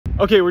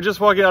Okay, we're just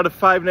walking out of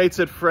Five Nights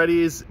at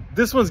Freddy's.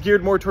 This one's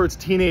geared more towards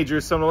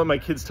teenagers, so I'm gonna let my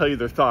kids tell you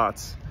their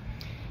thoughts.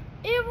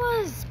 It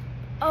was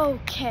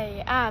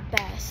okay at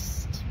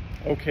best.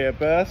 Okay at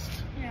best?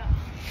 Yeah.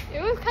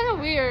 It was kind of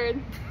weird.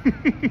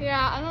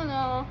 Yeah, I don't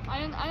know.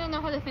 I don't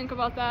know how to think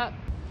about that.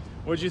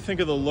 What did you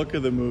think of the look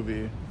of the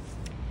movie?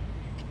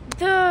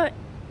 The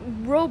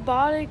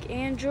robotic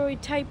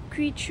android type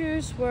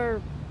creatures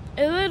were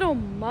a little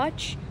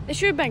much. They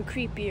should have been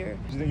creepier.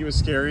 Did you think it was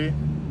scary?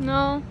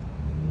 No.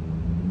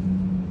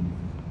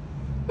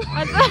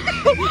 I thought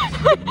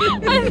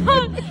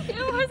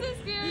it wasn't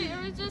scary.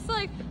 It was just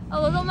like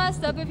a little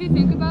messed up if you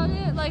think about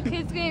it. Like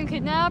kids getting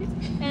kidnapped,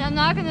 and I'm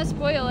not gonna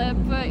spoil it,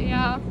 but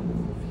yeah,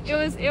 it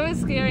was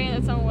scary in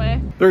its own way.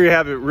 There you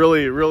have it.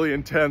 Really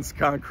intense,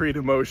 concrete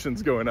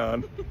emotions going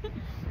on.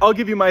 I'll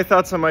give you my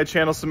thoughts on my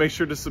channel, so make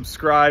sure to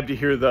subscribe to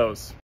hear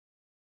those.